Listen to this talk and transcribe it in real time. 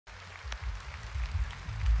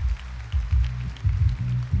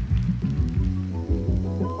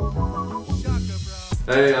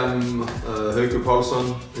Hey, I'm Hauk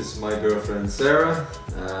Palsson. This is my girlfriend Sara.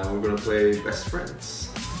 We're gonna play best friends.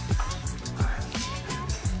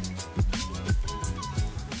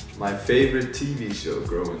 My favorite TV show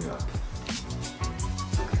growing up.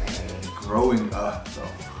 Okay. Growing up, though. I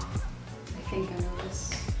think I know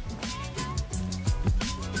this.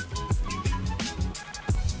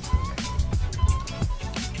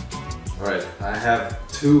 Alright, I have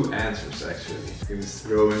two answers actually, because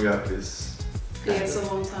growing up is... Yeah, it's a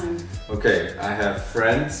long time. Okay, I have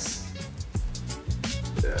Friends.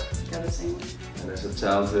 Yeah. Got the same one. And as a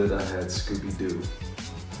childhood, I had Scooby-Doo.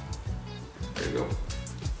 There you go.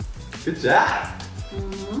 Good job!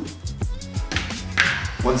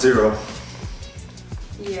 1-0.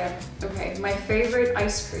 Yeah, okay. My favorite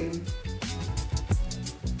ice cream.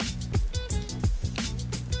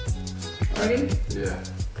 Ready? Yeah.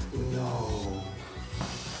 No.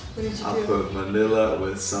 What did you I'll do? put vanilla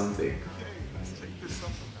with something.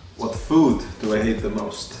 What food do I hate the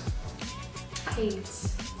most?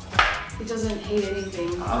 Hates. He doesn't hate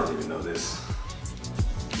anything. I don't even know this.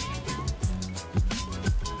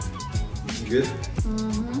 Good?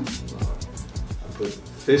 I put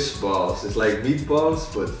fish balls. It's like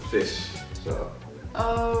meatballs, but fish. So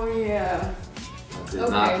Oh yeah. I did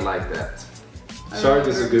not like that. Shark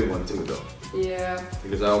is a good one too, though. Yeah.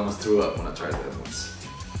 Because I almost threw up when I tried that once.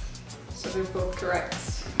 So we're both correct.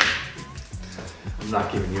 I'm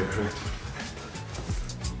not giving you a correct one.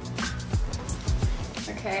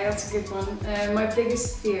 Okay, that's a good one. My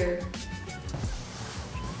biggest fear.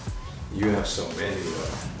 You have so many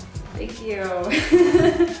though. Thank you.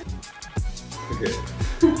 Okay.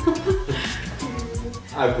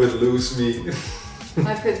 I put lose me.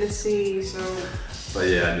 I put the sea, so... But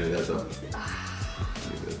yeah, I knew that though.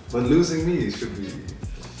 But losing me should be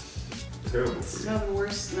terrible It's for you. not the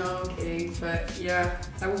worst, no, I'm kidding, but yeah,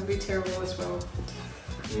 that would be terrible as well.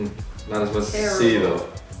 Not as much as Terrible. C though,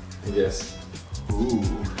 I guess. Ooh,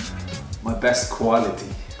 my best quality.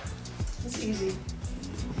 It's easy.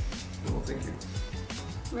 No, thank you.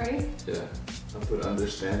 Right? Yeah, I put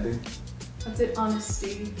understanding. A bit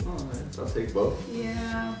honesty. Alright, I'll take both.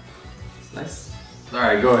 Yeah. Nice.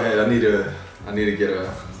 Alright, go ahead. I need to get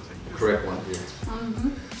a correct one here.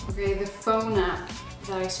 Okay, the phone app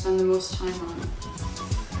that I spend the most time on.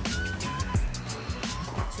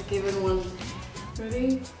 That's a given one.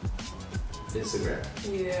 Ready? Instagram.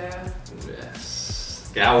 Yeah. Yes.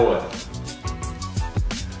 Got one.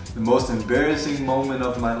 The most embarrassing moment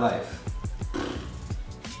of my life.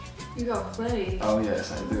 You got plenty. Oh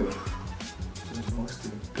yes, I do. The most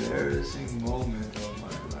embarrassing moment of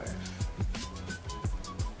my life.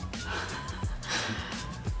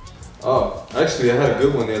 Oh, actually I had a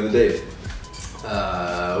good one the other day.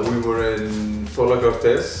 We were in Pola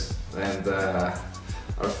Cortez and our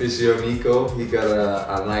physio Nico, he got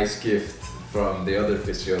a nice gift from the other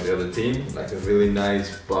physio, the other team, like a really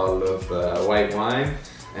nice bottle of white wine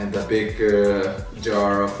and a big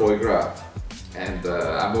jar of foie gras. And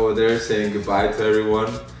I'm over there saying goodbye to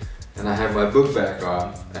everyone and I have my book back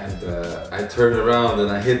on and I turn around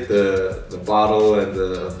and I hit the bottle and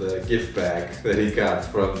the gift bag that he got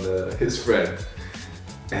from his friend,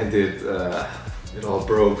 and it all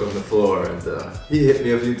broke on the floor and he hit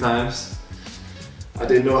me a few times. I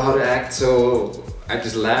didn't know how to act, so I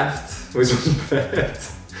just laughed, which was bad.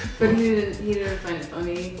 But he didn't find it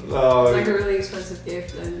funny. No, It's like a really expensive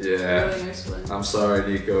gift and yeah. a really nice one. I'm sorry,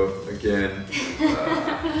 Nico, again. I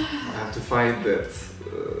have to find that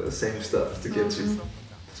same stuff to get you.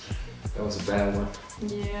 That was a bad one.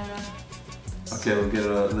 Yeah. Okay, we'll get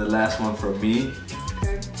the last one from me.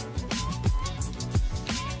 Okay.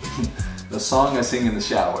 The song I sing in the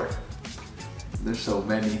shower. There's so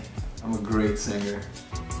many. I'm a great singer.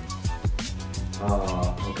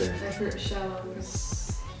 Okay. I heard Shallow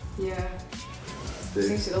because, yeah, Big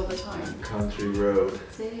sings it all the time. Country road.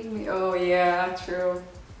 Take me, oh yeah, true.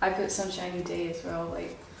 I put Sunshiny Day as well,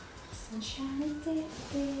 like, Sunshiny Day.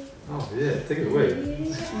 Oh yeah, take it away.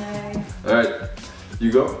 No. Alright,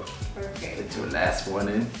 you go. Okay. Get your last one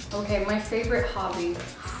in. Okay, my favorite hobby.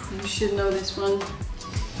 You should know this one.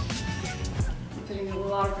 I'm putting a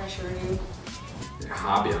lot of pressure on you. Your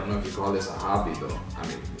hobby, I don't know if you call this a hobby though. I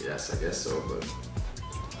mean, yes, I guess so, but...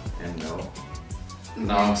 And no.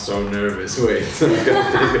 Now I'm so nervous. Wait, I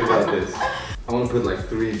gotta think about this. I want to put like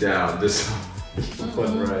 3 down, just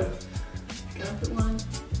one right. Gotta put one.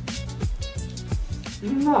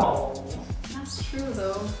 No. That's true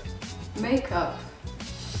though. Makeup.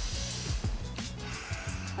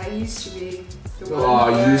 I used to be the one.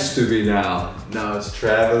 Oh, where- used to be now. Now it's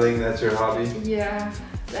traveling, that's your hobby? Yeah,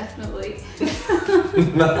 definitely.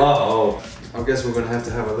 No. I guess we're gonna have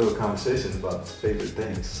to have a little conversation about favorite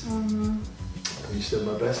things. You're still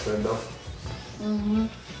my best friend though.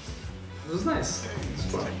 It was nice. It's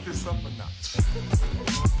fun.